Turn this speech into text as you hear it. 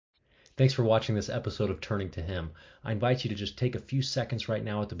Thanks for watching this episode of Turning to Him. I invite you to just take a few seconds right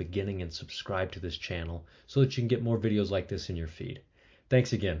now at the beginning and subscribe to this channel so that you can get more videos like this in your feed.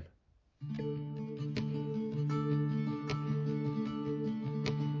 Thanks again.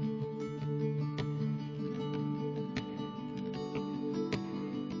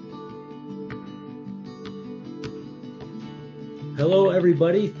 Hello,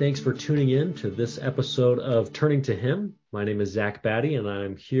 everybody. Thanks for tuning in to this episode of Turning to Him. My name is Zach Batty, and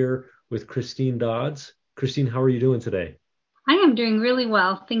I'm here with Kristine Dodds. Kristine, how are you doing today? I am doing really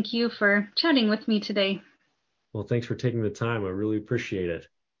well. Thank you for chatting with me today. Well, thanks for taking the time. I really appreciate it.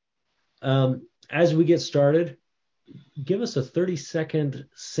 As we get started, give us a 30-second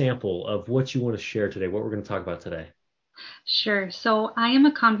sample of what you want to share today, what we're going to talk about today. Sure. So I am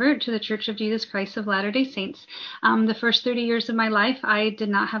a convert to the Church of Jesus Christ of Latter-day Saints. The first 30 years of my life, I did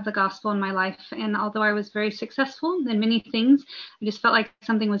not have the gospel in my life. And although I was very successful in many things, I just felt like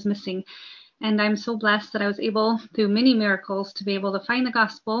something was missing. And I'm so blessed that I was able, through many miracles, to be able to find the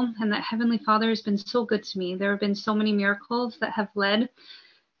gospel, and that Heavenly Father has been so good to me. There have been so many miracles that have led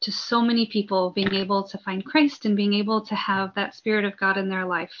to so many people being able to find Christ and being able to have that Spirit of God in their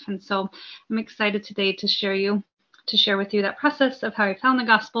life. And so I'm excited today to share with you that process of how I found the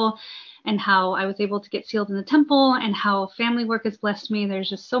gospel and how I was able to get sealed in the temple and how family work has blessed me. There's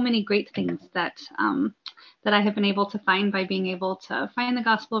just so many great things that I have been able to find by being able to find the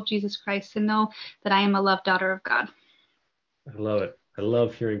gospel of Jesus Christ and know that I am a loved daughter of God. I love it. I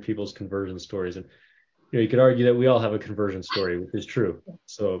love hearing people's conversion stories. And you could argue that we all have a conversion story, which is true.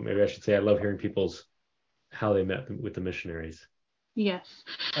 So maybe I should say I love hearing people's how they met with the missionaries. Yes.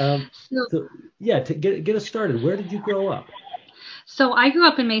 So, So yeah, to get us started, where did you grow up? So I grew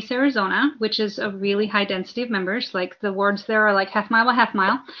up in Mesa, Arizona, which is a really high density of members. Like the wards there are like half mile by half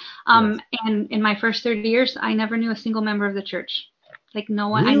mile. Yes. And in my first 30 years, I never knew a single member of the church. Like no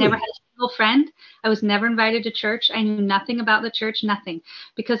one, I never had Really? a single friend. I was never invited to church. I knew nothing about the church, nothing,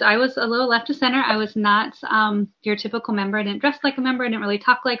 because I was a little left of center. I was not your typical member. I didn't dress like a member. I didn't really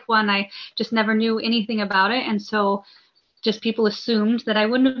talk like one. I just never knew anything about it. And so just people assumed that I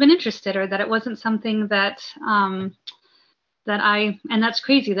wouldn't have been interested or that it wasn't something and that's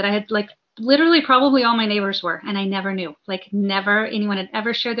crazy that I had like literally probably all my neighbors were, and I never knew, like never anyone had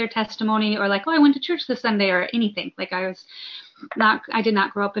ever shared their testimony or like, oh, I went to church this Sunday or anything. Like I did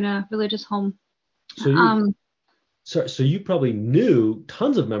not grow up in a religious home. So you Um, so you probably knew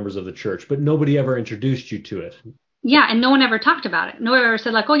tons of members of the church, but nobody ever introduced you to it. yeah, and no one ever talked about it. No one ever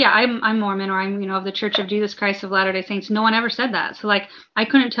said like, oh yeah, I'm Mormon or I'm of the Church of Jesus Christ of Latter-day Saints. No one ever said that. So like I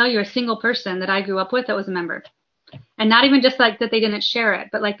couldn't tell you a single person that I grew up with that was a member. And not even just like that they didn't share it,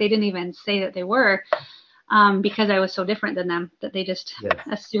 but like they didn't even say that they were. Because I was so different than them that they just Yes.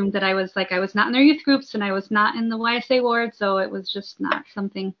 assumed that I was not in their youth groups and I was not in the YSA ward, so it was just not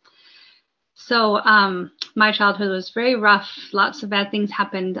something. So my childhood was very rough. Lots of bad things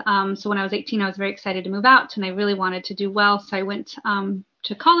happened. So when I was 18, I was very excited to move out and I really wanted to do well. So I went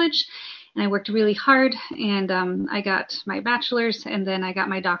to college and I worked really hard and I got my bachelor's and then I got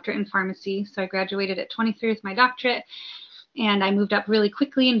my doctorate in pharmacy. So I graduated at 23 with my doctorate. And I moved up really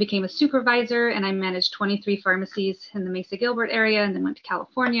quickly and became a supervisor, and I managed 23 pharmacies in the Mesa Gilbert area, and then went to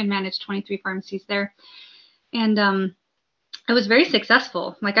California and managed 23 pharmacies there. And I was very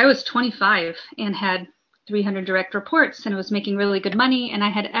successful. Like I was 25 and had 300 direct reports, and I was making really good money, and I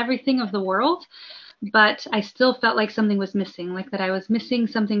had everything of the world, but I still felt like something was missing, like that I was missing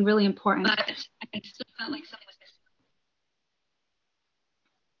something really important. But I still felt like something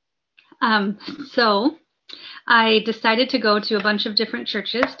was missing. So I decided to go to a bunch of different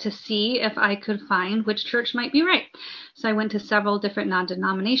churches to see if I could find which church might be right. So I went to several different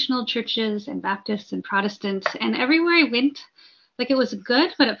non-denominational churches and Baptists and Protestants, and everywhere I went, like it was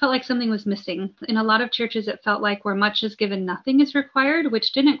good, but it felt like something was missing. In a lot of churches, it felt like where much is given, nothing is required,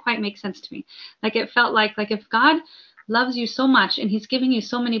 which didn't quite make sense to me. Like it felt like if God loves you so much and he's giving you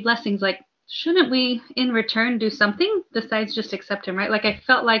so many blessings, like shouldn't we in return do something besides just accept him, right? Like I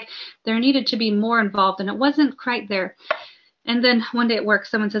felt like there needed to be more involved and it wasn't quite there. And then one day at work,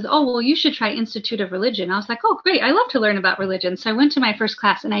 someone says, oh, well, you should try Institute of Religion. I was like, oh, great. I love to learn about religion. So I went to my first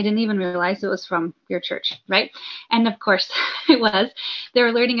class and I didn't even realize it was from your church, right? And of course it was. They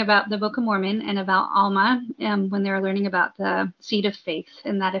were learning about the Book of Mormon and about Alma when they were learning about the seed of faith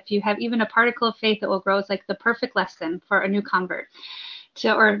and that if you have even a particle of faith, it will grow. It's like the perfect lesson for a new convert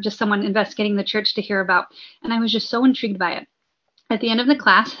or just someone investigating the church to hear about. And I was just so intrigued by it. At the end of the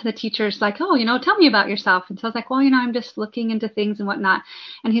class, the teacher's like, oh, tell me about yourself. And so I was like, well, I'm just looking into things and whatnot.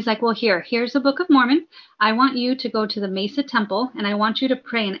 And he's like, well, here's the Book of Mormon. I want you to go to the Mesa Temple and I want you to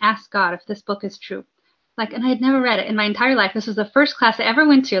pray and ask God if this book is true. Like, and I had never read it in my entire life. This was the first class I ever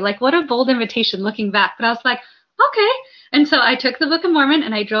went to. Like, what a bold invitation looking back. But I was like, okay. And so I took the Book of Mormon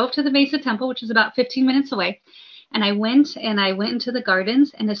and I drove to the Mesa Temple, which was about 15 minutes away. And I went into the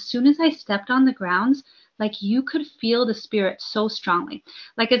gardens. And as soon as I stepped on the grounds, like you could feel the spirit so strongly.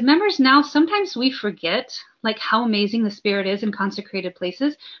 Like as members now, sometimes we forget like how amazing the spirit is in consecrated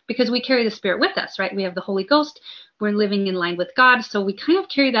places because we carry the spirit with us, right? We have the Holy Ghost. We're living in line with God. So we kind of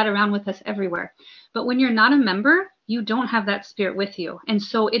carry that around with us everywhere. But when you're not a member, you don't have that spirit with you. And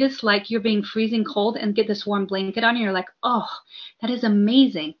so it is like you're being freezing cold and get this warm blanket on you. You're like, oh, that is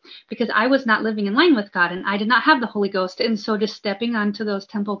amazing. Because I was not living in line with God and I did not have the Holy Ghost. And so just stepping onto those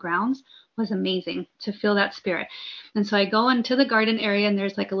temple grounds was amazing to feel that spirit. And so I go into the garden area and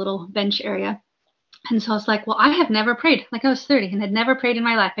there's like a little bench area. And so I was like, well, I have never prayed. Like I was 30 and had never prayed in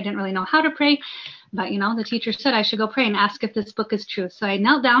my life. I didn't really know how to pray. But, you know, the teacher said I should go pray and ask if this book is true. So I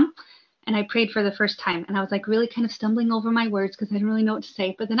knelt down and I prayed for the first time. And I was like really kind of stumbling over my words because I didn't really know what to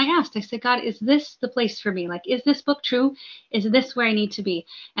say. But then I asked, I said, God, is this the place for me? Like, is this book true? Is this where I need to be?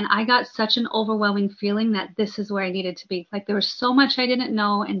 And I got such an overwhelming feeling that this is where I needed to be. Like there was so much I didn't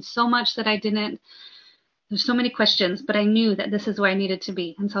know and so much that I didn't. There's so many questions, but I knew that this is where I needed to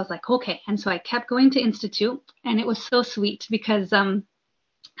be. And so I was like, okay. And so I kept going to Institute and it was so sweet because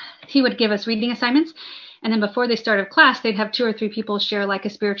he would give us reading assignments. And then before they started class, they'd have 2 or 3 people share like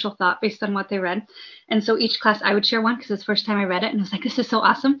a spiritual thought based on what they read. And so each class I would share one because it's the first time I read it. And I was like, this is so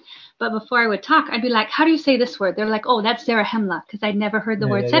awesome. But before I would talk, I'd be like, how do you say this word? They're like, oh, that's Zarahemla because I'd never heard the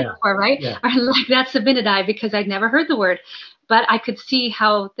Yeah, word yeah, said yeah. before, right? Yeah. Or like, that's Abinadi because I'd never heard the word. But I could see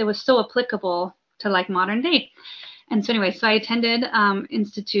how it was so applicable to like modern day. And so anyway, so I attended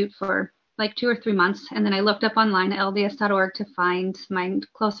Institute for like 2 or 3 months. And then I looked up online at lds.org to find my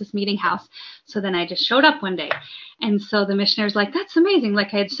closest meeting house. So then I just showed up one day. And so the missionary's like, that's amazing.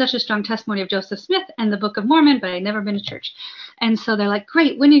 Like I had such a strong testimony of Joseph Smith and the Book of Mormon, but I'd never been to church. And so they're like,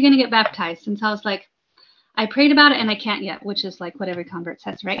 great, when are you going to get baptized? And so I was like, I prayed about it and I can't yet, which is like what every convert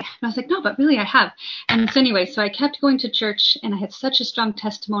says, right? And I was like, no, but really I have. And so anyway, so I kept going to church and I had such a strong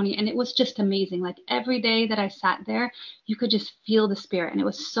testimony and it was just amazing. Like every day that I sat there, you could just feel the spirit and it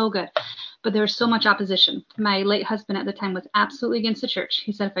was so good. But there was so much opposition. My late husband at the time was absolutely against the church.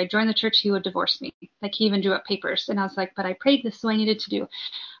 He said if I joined the church, he would divorce me. Like he even drew up papers. And I was like, but I prayed, this is what I needed to do.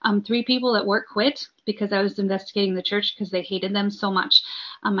 3 people at work quit because I was investigating the church because they hated them so much.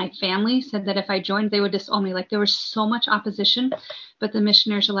 My family said that if I joined, they would disown me. Like there was so much opposition, but the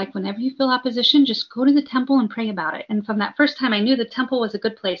missionaries are like, whenever you feel opposition, just go to the temple and pray about it. And from that first time, I knew the temple was a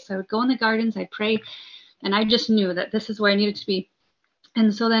good place. So I would go in the gardens, I'd pray, and I just knew that this is where I needed to be.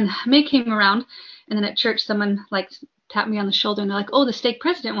 And so then May came around, and then at church, someone like tapped me on the shoulder, and they're like, oh, the stake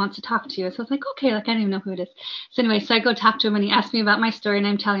president wants to talk to you. So I was like, okay, like I don't even know who it is. So anyway, so I go talk to him, and he asked me about my story, and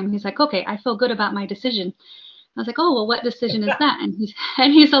I'm telling him, he's like, okay, I feel good about my decision. I was like, oh, well, what decision is that?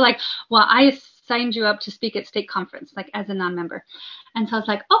 And he's all like, well, I signed you up to speak at stake conference, like as a non-member. And so I was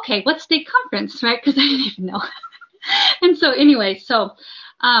like, okay, what's stake conference, right? Because I didn't even know. And so anyway,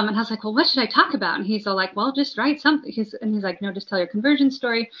 and I was like, well, what should I talk about? And he's all like, well, just write something. He's like, no, just tell your conversion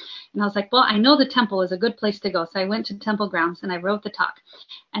story. And I was like, well, I know the temple is a good place to go. So I went to temple grounds and I wrote the talk.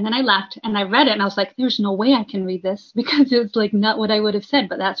 And then I left and I read it and I was like, there's no way I can read this because it's like not what I would have said,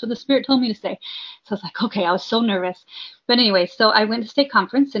 but that's what the Spirit told me to say. So I was like, okay, I was so nervous. But anyway, so I went to stake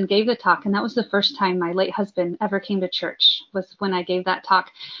conference and gave the talk. And that was the first time my late husband ever came to church was when I gave that talk.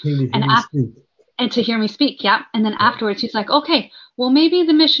 Came to hear And me speak. and to hear me speak, yeah. And then afterwards, he's like, okay, well, maybe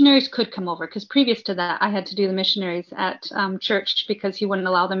the missionaries could come over. Because previous to that, I had to do the missionaries at church because he wouldn't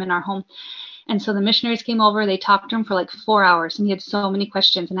allow them in our home. And so the missionaries came over. They talked to him for like 4 hours. And he had so many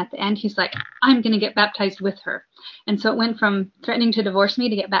questions. And at the end, he's like, I'm going to get baptized with her. And so it went from threatening to divorce me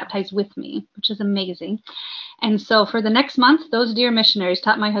to get baptized with me, which is amazing. And so for the next month, those dear missionaries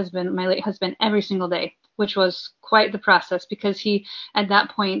taught my late husband, every single day, which was quite the process because he, at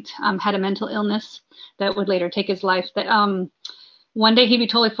that point, had a mental illness that would later take his life. That one day he'd be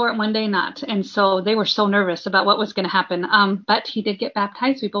totally for it, one day not. And so they were so nervous about what was going to happen. But he did get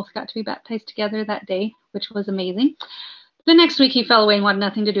baptized. We both got to be baptized together that day, which was amazing. The next week he fell away and wanted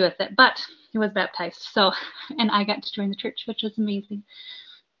nothing to do with it, but he was baptized. So, and I got to join the church, which was amazing.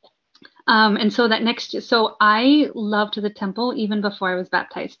 And so so I loved the temple even before I was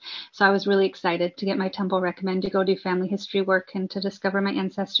baptized. So I was really excited to get my temple recommend to go do family history work and to discover my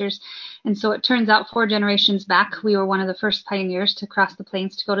ancestors. And so it turns out 4 generations back, we were one of the first pioneers to cross the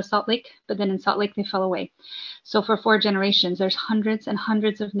plains to go to Salt Lake, but then in Salt Lake, they fell away. So for 4 generations, there's hundreds and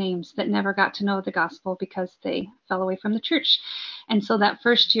hundreds of names that never got to know the gospel because they fell away from the church. And so that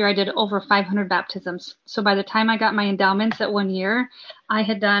first year I did over 500 baptisms. So by the time I got my endowments at 1 year, I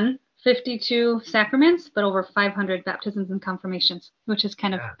had done 52 sacraments, but over 500 baptisms and confirmations, which is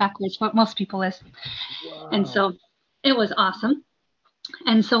kind of Yeah. backwards what most people is. And Wow. so it was awesome.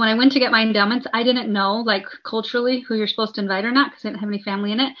 And so when I went to get my endowments, I didn't know, like, culturally who you're supposed to invite or not, because I didn't have any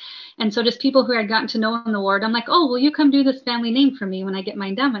family in it. And so just people who I had gotten to know in the ward, I'm like, oh, will you come do this family name for me when I get my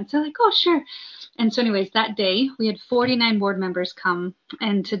endowments? They're like, oh, sure. And so anyways, that day we had 49 board members come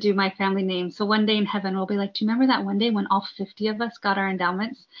and to do my family name. So one day in heaven, we'll be like, do you remember that one day when all 50 of us got our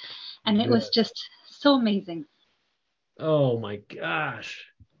endowments? And it was Good. just so amazing. Oh my gosh.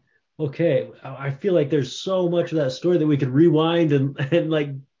 Okay. I feel like there's so much of that story that we could rewind and like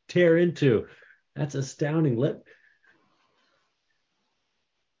tear into. That's astounding.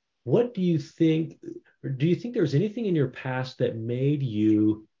 What do you think, or do you think there was anything in your past that made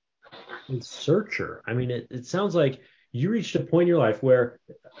you a searcher? I mean, it sounds like you reached a point in your life where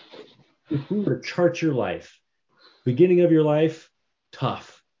if we were to chart your life, beginning of your life,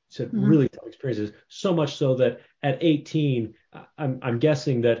 tough. You said Mm-hmm. really tough experiences. So much so that at 18, I'm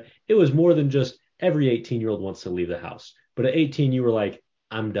guessing that it was more than just every 18-year-old wants to leave the house. But at 18, you were like,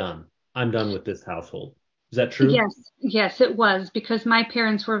 I'm done. I'm done with this household. Is that true? Yes, yes, it was because my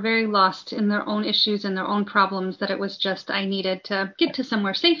parents were very lost in their own issues and their own problems that it was just I needed to get to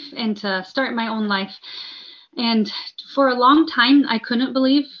somewhere safe and to start my own life. And for a long time, I couldn't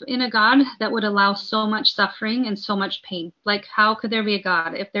believe in a God that would allow so much suffering and so much pain. Like, how could there be a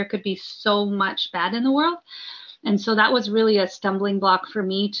God if there could be so much bad in the world? And so that was really a stumbling block for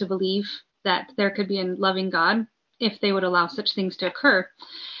me to believe that there could be a loving God if they would allow such things to occur.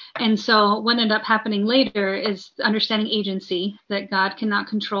 And so what ended up happening later is understanding agency, that God cannot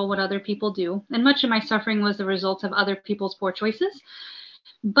control what other people do. And much of my suffering was the result of other people's poor choices.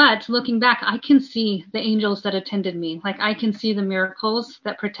 But looking back, I can see the angels that attended me. Like, I can see the miracles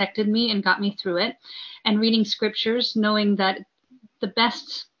that protected me and got me through it. And reading scriptures, knowing that the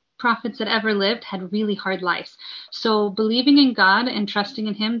best prophets that ever lived had really hard lives. So believing in God and trusting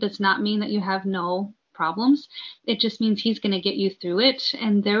in Him does not mean that you have no problems. It just means He's going to get you through it.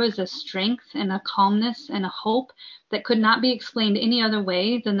 And there was a strength and a calmness and a hope that could not be explained any other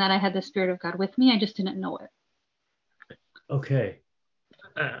way than that I had the Spirit of God with me. I just didn't know it. Okay.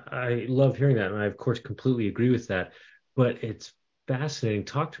 I love hearing that. And I, of course, completely agree with that. But it's fascinating.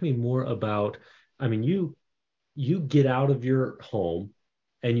 Talk to me more about, I mean, you get out of your home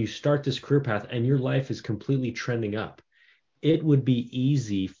and you start this career path and your life is completely trending up. It would be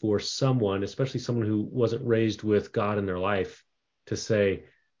easy for someone, especially someone who wasn't raised with God in their life, to say,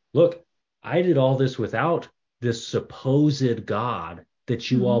 look, I did all this without this supposed God that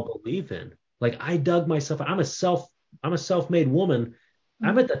you Mm-hmm. all believe in. Like I dug myself, I'm a self-made woman.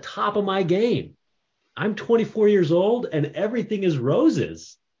 I'm Mm-hmm. at the top of my game. I'm 24 years old and everything is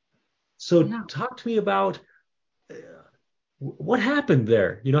roses. So Yeah. talk to me about what happened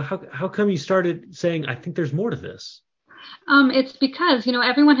there. How come you started saying, I think there's more to this? It's because,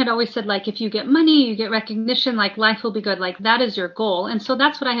 everyone had always said, like, if you get money, you get recognition, like, life will be good. Like, that is your goal. And so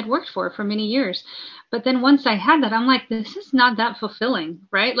that's what I had worked for many years. But then once I had that, I'm like, this is not that fulfilling,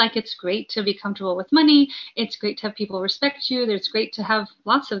 right? Like, it's great to be comfortable with money. It's great to have people respect you. It's great to have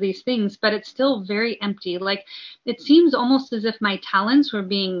lots of these things, but it's still very empty. Like, it seems almost as if my talents were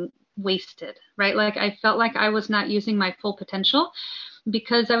being wasted, right? Like, I felt like I was not using my full potential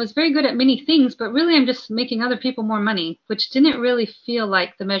because I was very good at many things, but really I'm just making other people more money, which didn't really feel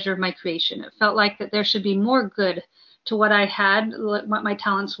like the measure of my creation. It felt like that there should be more good to what I had, what my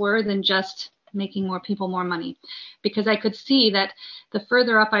talents were, than just making more people more money. Because I could see that the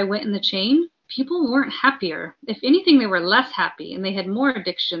further up I went in the chain, people weren't happier. If anything, they were less happy and they had more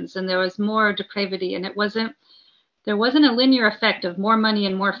addictions and there was more depravity, and there wasn't a linear effect of more money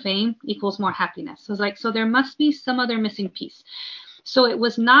and more fame equals more happiness. So I was like, so there must be some other missing piece. So it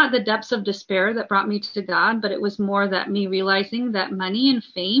was not the depths of despair that brought me to God, but it was more that me realizing that money and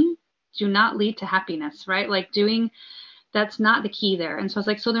fame do not lead to happiness, right? Like that's not the key there. And so I was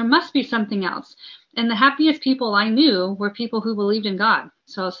like, so there must be something else. And the happiest people I knew were people who believed in God.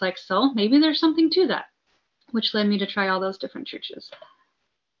 So it's like, so maybe there's something to that, which led me to try all those different churches.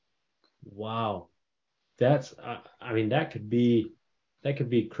 Wow. I mean, that could be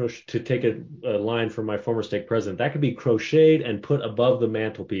to take a line from my former stake president. That could be crocheted and put above the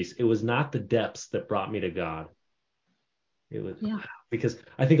mantelpiece. It was not the depths that brought me to God. It was Yeah. because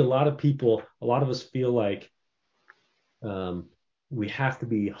I think a lot of us feel like um, we have to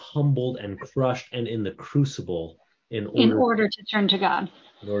be humbled and crushed and in the crucible in In order order to turn to God.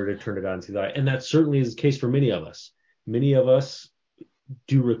 in order to turn to God and see the light. And that certainly is the case for many of us. Many of us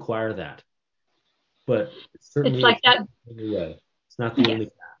do require that, but It's certainly like it's not that. the only way. It's not the Yes. only.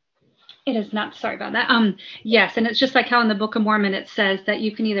 It is not. Sorry about that. Yes, and it's just like how in the Book of Mormon it says that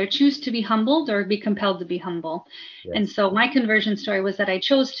you can either choose to be humbled or be compelled to be humble. And Yes. so my conversion story was that I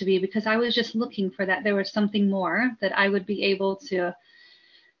chose to be because I was just looking for that. There was something more that I would be able to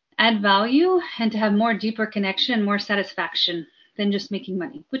add value and to have more deeper connection, more satisfaction than just making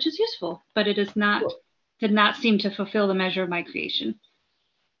money, which is useful, but it is not Sure. did not seem to fulfill the measure of my creation.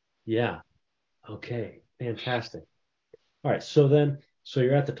 Yeah. Okay. Fantastic. All right. So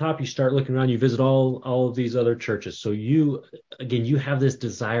you're at the top, you start looking around, you visit all of these other churches. So again, you have this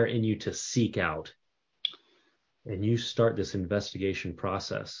desire in you to seek out and you start this investigation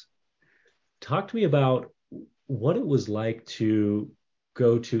process. Talk to me about what it was like to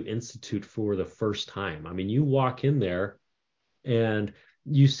go to Institute for the first time. I mean, you walk in there and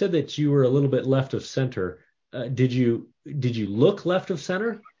you said that you were a little bit left of center. Did you look left of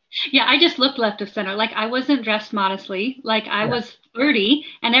center? Yeah, I just looked left of center. Like I wasn't dressed modestly. Like I Yeah. was 30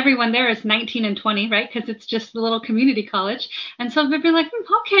 and everyone there is 19 and 20, right? Because it's just a little community college. And so they'd be like,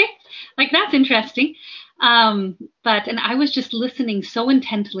 okay, like that's interesting. And I was just listening so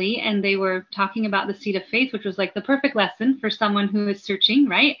intently and they were talking about the seed of faith, which was like the perfect lesson for someone who is searching,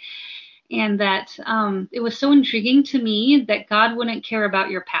 right? And that it was so intriguing to me that God wouldn't care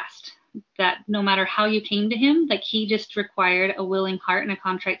about your past. That no matter how you came to Him, like He just required a willing heart and a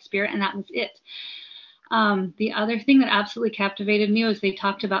contrite spirit, and that was it. The other thing that absolutely captivated me was they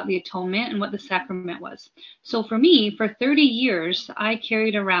talked about the atonement and what the sacrament was. So for me, for 30 years, I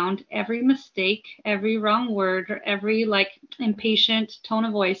carried around every mistake, every wrong word, or every like impatient tone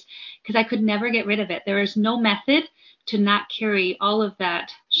of voice because I could never get rid of it. There is no method to not carry all of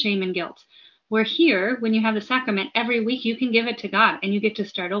that shame and guilt. Where here, when you have the sacrament, every week you can give it to God and you get to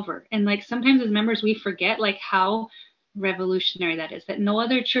start over. And like sometimes as members, we forget like how revolutionary that is, that no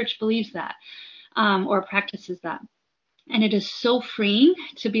other church believes that or practices that. And it is so freeing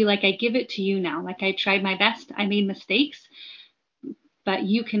to be like, I give it to you now. Like I tried my best, I made mistakes, but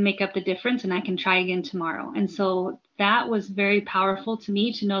you can make up the difference and I can try again tomorrow. And so that was very powerful to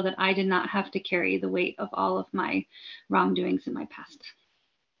me to know that I did not have to carry the weight of all of my wrongdoings in my past.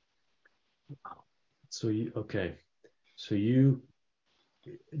 Okay. So you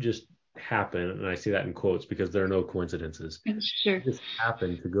just happen, and I say that in quotes because there are no coincidences. Sure. You just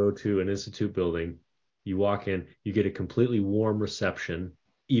happen to go to an institute building. You walk in, you get a completely warm reception,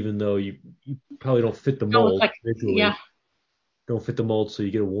 even though you probably don't fit the Don't look mold like, yeah. visually, don't fit the mold. So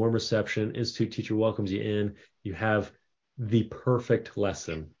you get a warm reception. Institute teacher welcomes you in. You have the perfect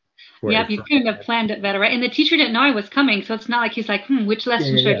lesson for a Yep, you first couldn't have time. planned it better, right? And the teacher didn't know I was coming, so it's not like he's like, which Yeah,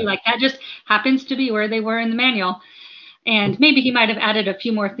 lesson yeah, should I yeah. do? Like that just happens to be where they were in the manual. And Okay. maybe he might have added a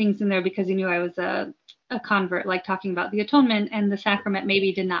few more things in there because he knew I was a convert, like talking about the atonement and the sacrament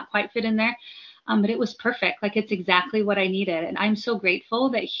maybe did not quite fit in there. But it was perfect. Like it's exactly what I needed. And I'm so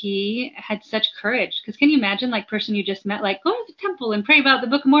grateful that he had such courage. Because can you imagine, like, person you just met, like, go to the temple and pray about the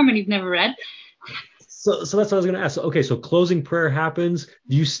Book of Mormon you've never read? So that's what I was going to ask. So, okay, so closing prayer happens.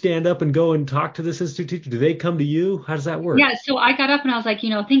 Do you stand up and go and talk to this institute teacher? Do they come to you? How does that work? Yeah, so I got up and I was like,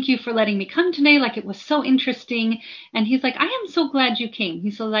 thank you for letting me come today. Like it was so interesting. And he's like, I am so glad you came.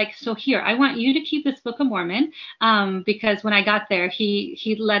 He's so like, so here, I want you to keep this Book of Mormon. Because when I got there,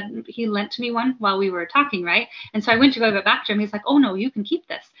 he lent to me one while we were talking, right? And so I went to go give it back to him. He's like, oh no, you can keep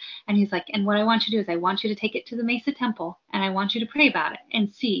this. And he's like, and what I want you to do is I want you to take it to the Mesa Temple and I want you to pray about it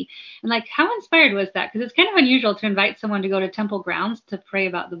and see. And like, how inspired was that? Because it's kind of unusual to invite someone to go to temple grounds to pray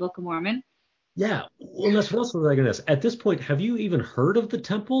about the Book of Mormon. Yeah. Well, that's what else was I going to ask. At this point, have you even heard of the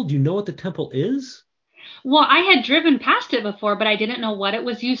temple? Do you know what the temple is? Well, I had driven past it before, but I didn't know what it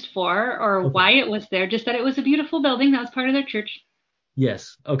was used for or Okay. why it was there. Just that it was a beautiful building that was part of their church.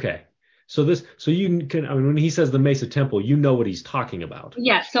 Yes. Okay. So you can, I mean, when he says the Mesa Temple, you know what he's talking about.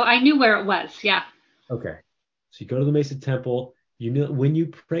 Yeah, so I knew where it was. Yeah. Okay. So you go to the Mesa Temple. You know, when you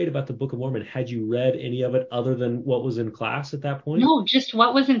prayed about the Book of Mormon, had you read any of it other than what was in class at that point? No, just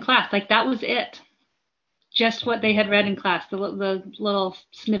what was in class. Like that was it. Just what they had read in class, the little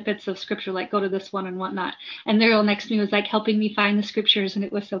snippets of scripture, like go to this one and whatnot. And the girl next to me was like helping me find the scriptures, and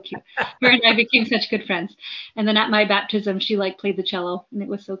it was so cute. Her and I became such good friends. And then at my baptism, she like played the cello, and it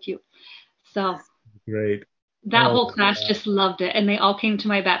was so cute. So Great. that Oh whole my class God. just loved it and they all came to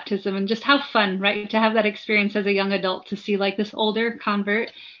my baptism and just how fun, right, to have that experience as a young adult to see like this older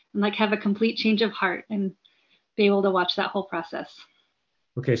convert and like have a complete change of heart and be able to watch that whole process.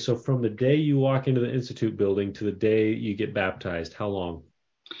 Okay, so from the day you walk into the Institute building to the day you get baptized, how long?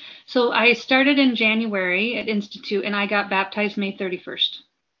 So I started in January at Institute and I got baptized May 31st.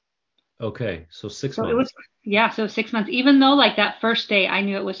 Okay, so six So it months. was, yeah, so 6 months, even though like that first day I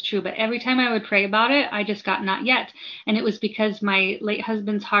knew it was true, but every time I would pray about it, I just got not yet. And it was because my late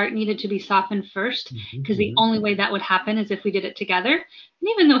husband's heart needed to be softened first, Hmm. because the Hmm. only way that would happen is if we did it together. And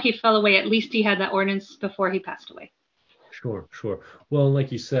even though he fell away, at least he had that ordinance before he passed away. Sure, sure. Well,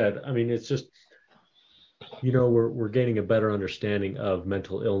 like you said, I mean, it's just, we're gaining a better understanding of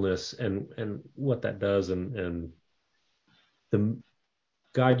mental illness and what that does, and the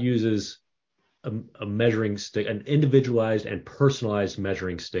God uses a measuring stick, an individualized and personalized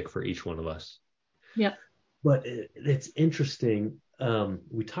measuring stick for each one of us. Yep. But it's interesting.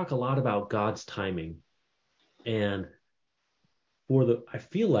 We talk a lot about God's timing, and I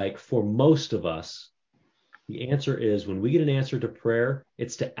feel like for most of us, the answer is when we get an answer to prayer,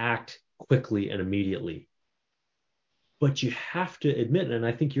 it's to act quickly and immediately. But you have to admit, and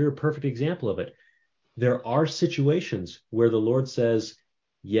I think you're a perfect example of it, there are situations where the Lord says,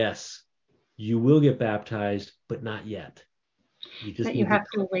 yes, you will get baptized, but not yet. You just That you need to. have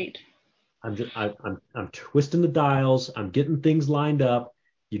to wait. I'm twisting the dials. I'm getting things lined up.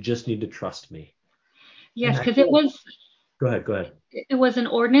 You just need to trust me. And Yes, I because feel like, go ahead, go ahead. it was an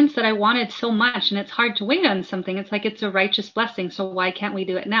ordinance that I wanted so much, and it's hard to wait on something. It's like it's a righteous blessing, so why can't we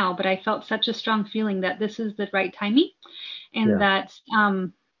do it now? But I felt such a strong feeling that this is the right timing, and Yeah.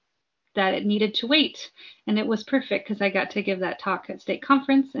 that it needed to wait. And it was perfect because I got to give that talk at state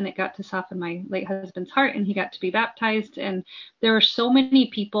conference, and it got to soften my late husband's heart, and he got to be baptized. And there were so many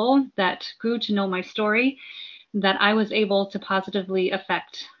people that grew to know my story that I was able to positively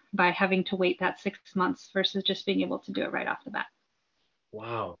affect by having to wait that 6 months versus just being able to do it right off the bat.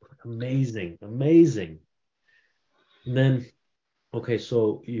 Wow. Amazing. Amazing. And then, okay,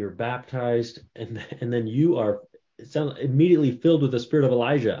 so you're baptized, and then you are, it sounds immediately filled with the spirit of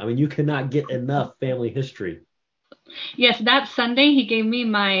Elijah. I mean, you cannot get enough family history. Yes, that Sunday he gave me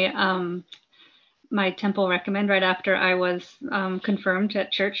my temple recommend right after I was confirmed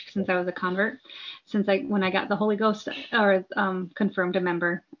at church since I was a convert. Since I when I got the Holy Ghost or confirmed a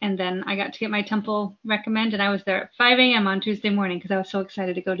member, and then I got to get my temple recommend, and I was there at 5 a.m. on Tuesday morning because I was so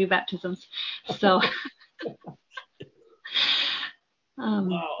excited to go do baptisms. So um,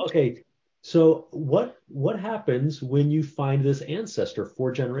 Wow. Okay. So what happens when you find this ancestor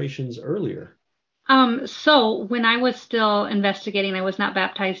 4 generations earlier? so when I was still investigating, I was not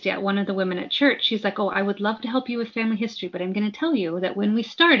baptized yet. One of the women at church, she's like, "Oh, I would love to help you with family history, but I'm going to tell you that when we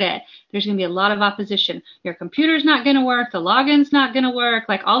start it, there's going to be a lot of opposition. Your computer's not going to work, the login's not going to work,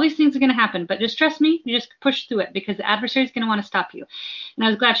 like all these things are going to happen. But just trust me, you just push through it because the adversary's going to want to stop you." And I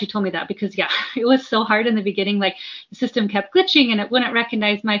was glad she told me that because yeah, it was so hard in the beginning. Like the system kept glitching and it wouldn't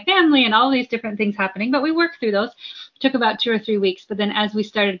recognize my family and all these different things happening. But we worked through those. It took about 2 or 3 weeks. But then as we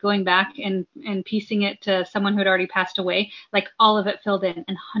started going back and piecing it to someone who had already passed away, like all of it filled in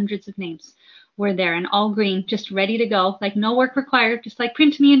and hundreds of names were there and all green, just ready to go, like no work required, just like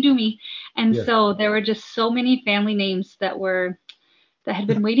print me and do me. And Yeah. so there were just so many family names that had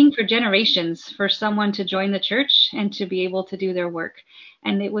been waiting for generations for someone to join the church and to be able to do their work.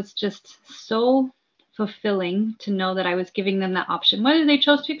 And it was just so fulfilling to know that I was giving them that option. Whether they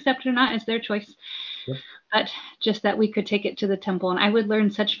chose to accept it or not is their choice. Yep. But just that we could take it to the temple and I would learn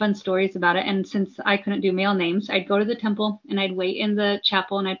such fun stories about it. And since I couldn't do male names, I'd go to the temple and I'd wait in the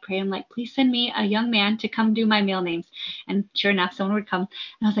chapel and I'd pray. I'm like, please send me a young man to come do my male names. And sure enough, someone would come.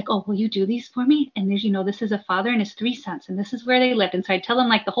 And I was like, oh, will you do these for me? And there's, this is a father and his 3 sons, and this is where they lived. And so I'd tell them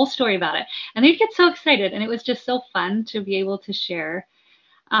like the whole story about it. And they'd get so excited. And it was just so fun to be able to share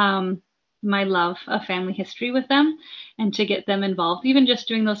um, my love of family history with them and to get them involved, even just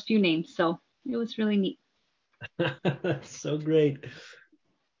doing those few names. So it was really neat. So great.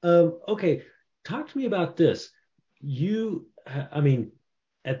 Okay, talk to me about this. I mean,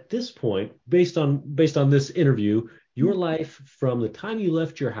 at this point, based on this interview, your life from the time you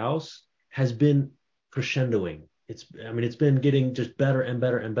left your house has been crescendoing. I mean, it's been getting just better and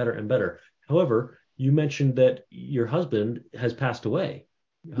better and better and better. However, you mentioned that your husband has passed away.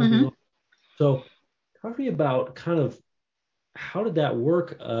 Your husband's Mm-hmm. gone. So talk to me about kind of how did that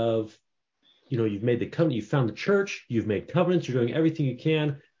work of, you've made the covenant, you've found the church, you've made covenants, you're doing everything you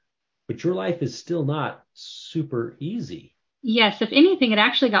can, but your life is still not super easy. Yes, if anything, it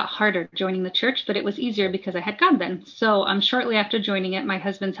actually got harder joining the church, but it was easier because I had God then. So, shortly after joining it, my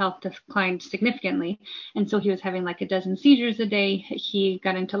husband's health declined significantly, and so he was having like a dozen seizures a day. He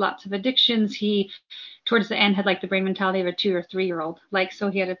got into lots of addictions. He, towards the end, had like the brain mentality of a 2 or 3 year old. Like, so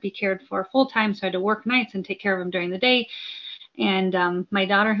he had to be cared for full time. So I had to work nights and take care of him during the day. And my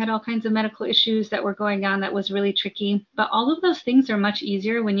daughter had all kinds of medical issues that were going on that was really tricky. But all of those things are much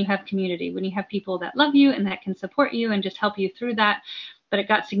easier when you have community, when you have people that love you and that can support you and just help you through that. but it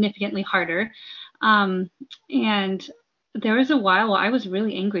got significantly harder. Um, and there was a while where I was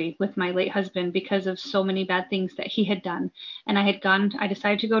really angry with my late husband because of so many bad things that he had done. And I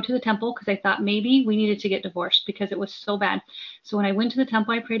decided to go to the temple because I thought maybe we needed to get divorced because it was so bad. So when I went to the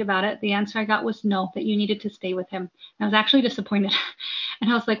temple, I prayed about it. The answer I got was no, that you needed to stay with him. And I was actually disappointed.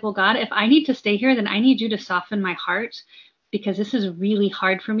 And I was like, well, God, if I need to stay here, then I need you to soften my heart because this is really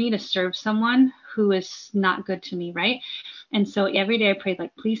hard for me to serve someone who is not good to me, right? And so every day I prayed,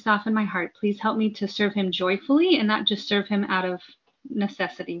 like, please soften my heart. Please help me to serve him joyfully and not just serve him out of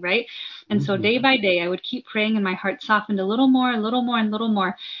necessity, right? And so Hmm. day by day, I would keep praying, and my heart softened a little more, a little more, and a little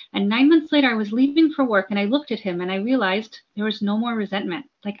more. And 9 months later, I was leaving for work, and I looked at him, and I realized there was no more resentment.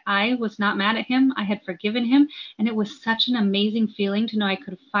 Like, I was not mad at him. I had forgiven him, and it was such an amazing feeling to know I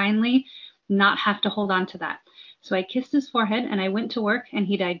could finally not have to hold on to that. So I kissed his forehead, and I went to work, and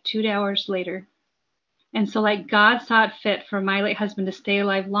he died 2 hours later. And so, like, God saw it fit for my late husband to stay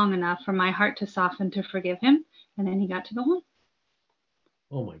alive long enough for my heart to soften to forgive him. And then he got to go home,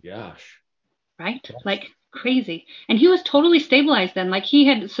 Oh my gosh. right? That's Like, crazy. And he was totally stabilized then. Like, he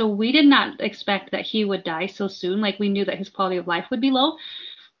had, so we did not expect that he would die so soon. Like, we knew that his quality of life would be low,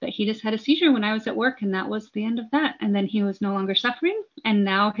 but he just had a seizure when I was at work, and that was the end of that. And then he was no longer suffering. And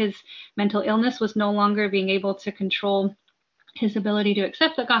now his mental illness was no longer being able to control his ability to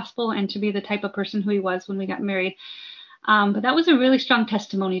accept the gospel and to be the type of person who he was when we got married. But that was a really strong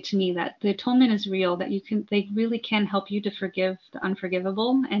testimony to me that the atonement is real, that they really can help you to forgive the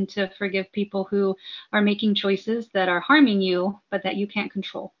unforgivable and to forgive people who are making choices that are harming you, but that you can't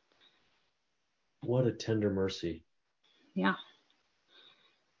control. what a tender mercy. Yeah.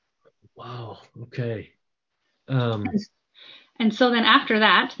 Wow. Okay. Um, And so then after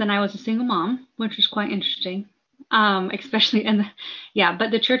that, then I was a single mom, which was quite interesting. Especially yeah,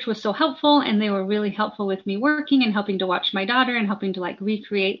 but the church was so helpful and they were really helpful with me working and helping to watch my daughter and helping to like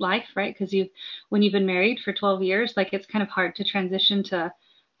recreate life, right? Because when you've been married for 12 years, like it's kind of hard to transition to,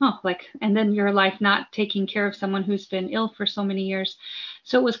 oh, like, and then your life not taking care of someone who's been ill for so many years.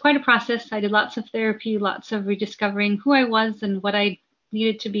 So it was quite a process. I did lots of therapy, lots of rediscovering who I was and what I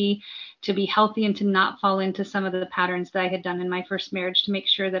needed to be healthy and to not fall into some of the patterns that I had done in my first marriage, to make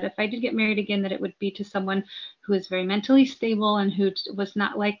sure that if I did get married again, that it would be to someone who is very mentally stable and who was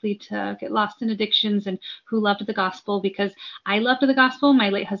not likely to get lost in addictions and who loved the gospel, because I loved the gospel. My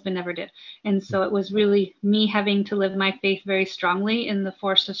late husband never did. And so it was really me having to live my faith very strongly in the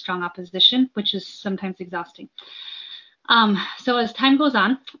force of strong opposition, which is sometimes exhausting. So as time goes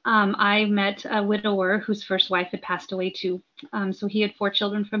on, I met a widower whose first wife had passed away too. So he had 4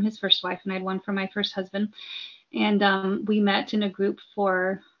 children from his first wife, and I had one from my first husband. And we met in a group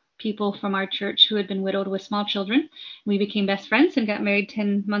for people from our church who had been widowed with small children. We became best friends and got married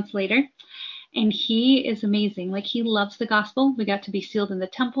 10 months later. And he is amazing. Like, he loves the gospel. We got to be sealed in the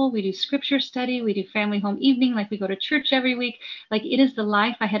temple. We do scripture study. We do family home evening. Like, we go to church every week. Like, it is the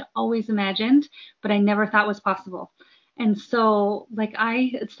life I had always imagined, but I never thought was possible. And so, like,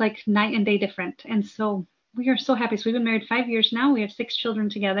 it's like night and day different. And so we are so happy. So we've been married 5 years now. We have 6 children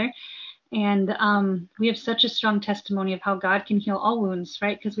together. And we have such a strong testimony of how God can heal all wounds,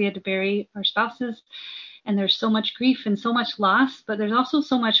 right? Because we had to bury our spouses, and there's so much grief and so much loss, but there's also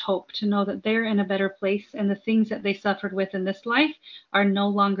so much hope to know that they're in a better place, and the things that they suffered with in this life are no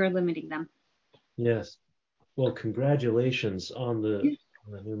longer limiting them. yes. Well, congratulations on the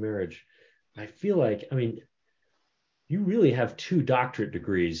new marriage. I feel like, I mean, you really have two doctorate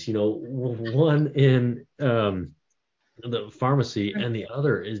degrees, one in the pharmacy and the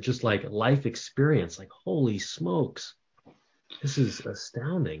other is just like life experience. Like, holy smokes, this is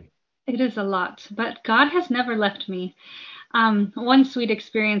astounding. It is a lot, but God has never left me. One sweet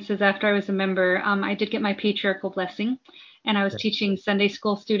experience is after I was a member, I did get my patriarchal blessing, and I was teaching Sunday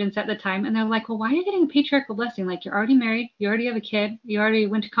school students at the time, and they're like, "Well, why are you getting a patriarchal blessing? Like, you're already married, you already have a kid, you already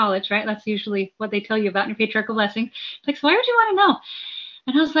went to college, right? That's usually what they tell you about your patriarchal blessing." Like, so why would you want to know?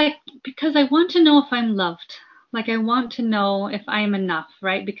 And I was like, because I want to know if I'm loved. Like, I want to know if I am enough,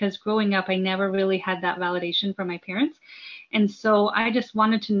 right? Because growing up, I never really had that validation from my parents. And so I just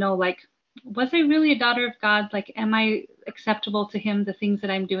wanted to know, like, was I really a daughter of God? Like, am I acceptable to Him, the things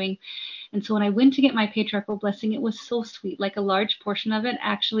that I'm doing? And so when I went to get my patriarchal blessing, it was so sweet. Like, a large portion of it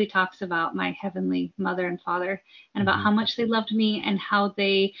actually talks about my heavenly mother and father and about how Mhm. much they loved me and how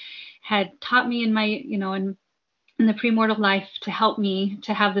they had taught me in my, in the premortal life to help me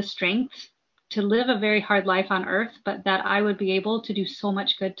to have the strength to live a very hard life on earth, but that I would be able to do so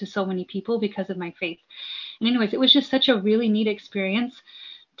much good to so many people because of my faith. And anyways, it was just such a really neat experience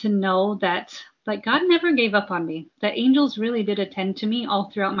to know that like God never gave up on me. The angels really did attend to me all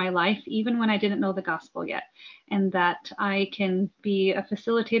throughout my life, even when I didn't know the gospel yet, and that I can be a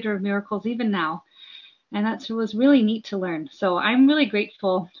facilitator of miracles even now. And that was really neat to learn. So I'm really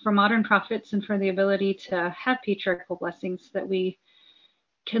grateful for modern prophets and for the ability to have patriarchal blessings that we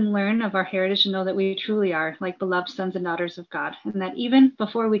can learn of our heritage and know that we truly are like beloved sons and daughters of God. And that even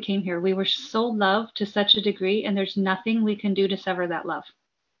before we came here, we were so loved to such a degree, and there's nothing we can do to sever that love.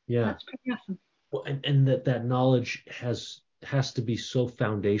 Yeah. That's pretty awesome. Well, and that knowledge has to be so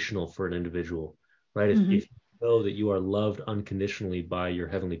foundational for an individual, right? Mm-hmm. If you know that you are loved unconditionally by your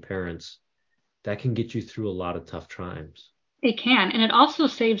heavenly parents, that can get you through a lot of tough times. It can. And it also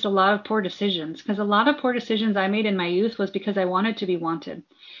saves a lot of poor decisions because a lot of poor decisions I made in my youth was because I wanted to be wanted.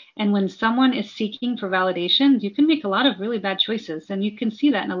 And when someone is seeking for validation, you can make a lot of really bad choices. And you can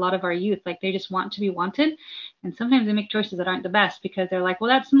see that in a lot of our youth. Like they just want to be wanted. And sometimes they make choices that aren't the best because they're like, well,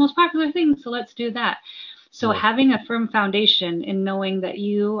 that's the most popular thing. So let's do that. So Yeah. having a firm foundation in knowing that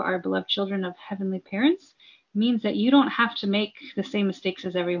you are beloved children of heavenly parents means that you don't have to make the same mistakes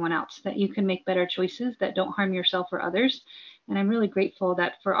as everyone else, that you can make better choices that don't harm yourself or others. And I'm really grateful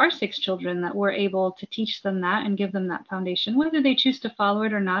that for our 6 children that we're able to teach them that and give them that foundation, whether they choose to follow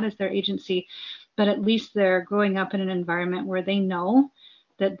it or not as their agency, but at least they're growing up in an environment where they know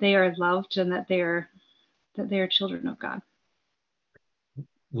that they are loved and that they are children of God.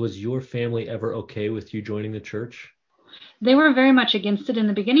 Was your family ever okay with you joining the church? They were very much against it in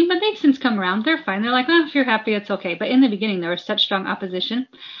the beginning, but they've since come around. They're fine. They're like, well, if you're happy, it's okay. But in the beginning, there was such strong opposition.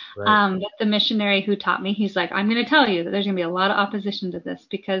 Right. The missionary who taught me, he's like, I'm going to tell you that there's going to be a lot of opposition to this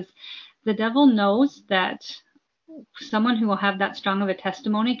because the devil knows that someone who will have that strong of a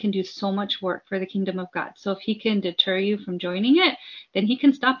testimony can do so much work for the kingdom of God. So if he can deter you from joining it, then he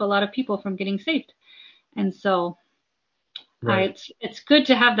can stop a lot of people from getting saved. And so Right. it's good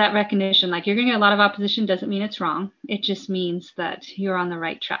to have that recognition. Like you're going to get a lot of opposition doesn't mean it's wrong. It just means that you're on the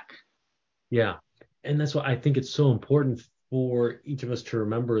right track. Yeah. And that's why I think it's so important for each of us to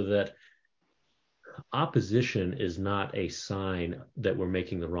remember that opposition is not a sign that we're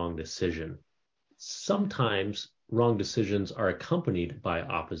making the wrong decision. Sometimes wrong decisions are accompanied by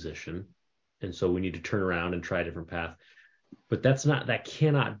opposition. And so we need to turn around and try a different path. But that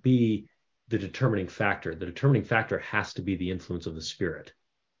cannot be the determining factor. The determining factor has to be the influence of the spirit.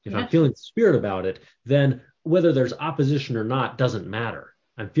 If I'm Yes. feeling the spirit about it, then whether there's opposition or not doesn't matter.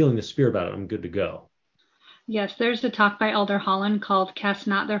 I'm feeling the spirit about it. I'm good to go. Yes, there's a talk by Elder Holland called Cast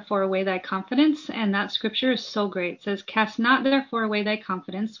Not Therefore Away Thy Confidence, and that scripture is so great. It says, Cast not therefore away thy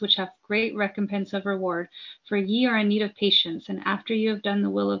confidence, which hath great recompense of reward, for ye are in need of patience, and after you have done the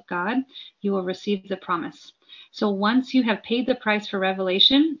will of God, you will receive the promise. So once you have paid the price for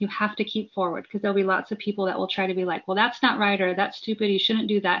revelation, you have to keep forward because there'll be lots of people that will try to be like, well, that's not right or that's stupid. You shouldn't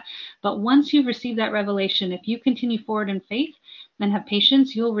do that. But once you've received that revelation, if you continue forward in faith and have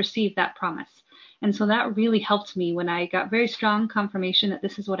patience, you'll receive that promise. And so that really helped me when I got very strong confirmation that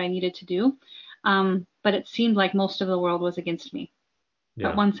this is what I needed to do. But it seemed like most of the world was against me. But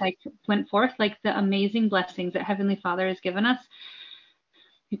Yeah. once I went forth, like the amazing blessings that Heavenly Father has given us,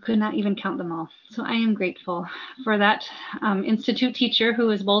 you could not even count them all. So I am grateful for that institute teacher who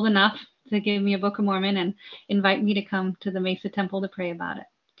was bold enough to give me a Book of Mormon and invite me to come to the Mesa Temple to pray about it.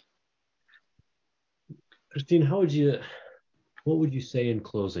 Kristine, what would you say in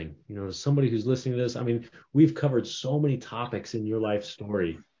closing? To somebody who's listening to this, I mean, we've covered so many topics in your life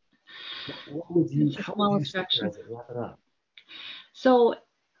story. It's a How would small you instruction. summarize it, wrap it up? So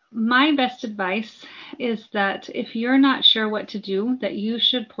my best advice is that if you're not sure what to do, that you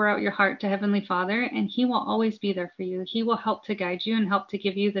should pour out your heart to Heavenly Father, and He will always be there for you. He will help to guide you and help to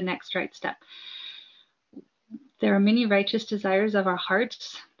give you the next right step. There are many righteous desires of our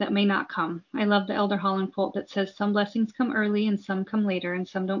hearts that may not come. I love the Elder Holland quote that says, some blessings come early and some come later, and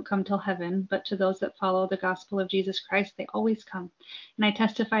some don't come till heaven, but to those that follow the gospel of Jesus Christ, they always come. And I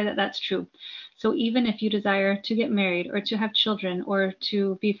testify that that's true. So even if you desire to get married or to have children or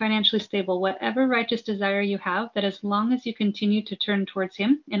to be financially stable, whatever righteous desire you have, that as long as you continue to turn towards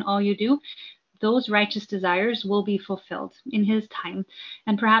Him in all you do, those righteous desires will be fulfilled in His time.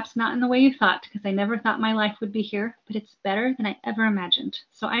 And perhaps not in the way you thought, because I never thought my life would be here, but it's better than I ever imagined.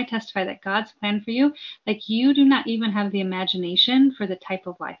 So I testify that God's plan for you, like you do not even have the imagination for the type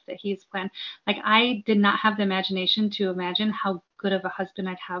of life that He's planned. Like I did not have the imagination to imagine how good of a husband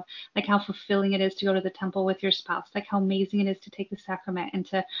I'd have, like how fulfilling it is to go to the temple with your spouse, like how amazing it is to take the sacrament and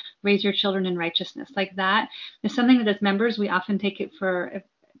to raise your children in righteousness. Like that is something that as members we often take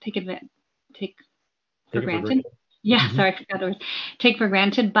advantage take for Take it for granted. granted. Yeah, Mhm. sorry, I forgot the word. Take for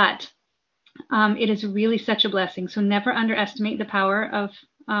granted, but It is really such a blessing. So never underestimate the power of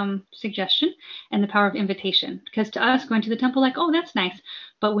suggestion and the power of invitation. Because to us, going to the temple, like, oh, that's nice.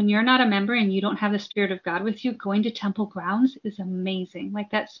 But when you're not a member and you don't have the Spirit of God with you, going to temple grounds is amazing. Like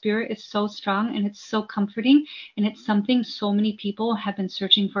that Spirit is so strong and it's so comforting. And it's something so many people have been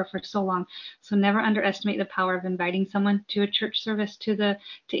searching for so long. So never underestimate the power of inviting someone to a church service, to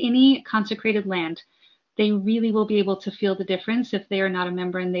any consecrated land. They really will be able to feel the difference if they are not a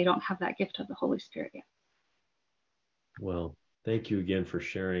member and they don't have that gift of the Holy Spirit yet. Well, thank you again for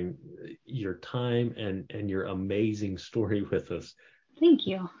sharing your time and your amazing story with us. Thank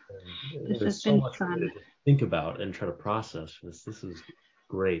you. This has There's so been much for me to fun. just think about and try to process this. This is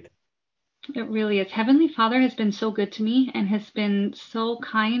great. It really is. Heavenly Father has been so good to me and has been so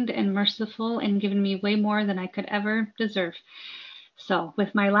kind and merciful and given me way more than I could ever deserve. So,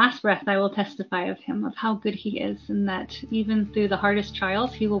 with my last breath, I will testify of him, of how good he is, and that even through the hardest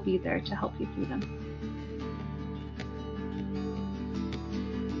trials, he will be there to help you through them.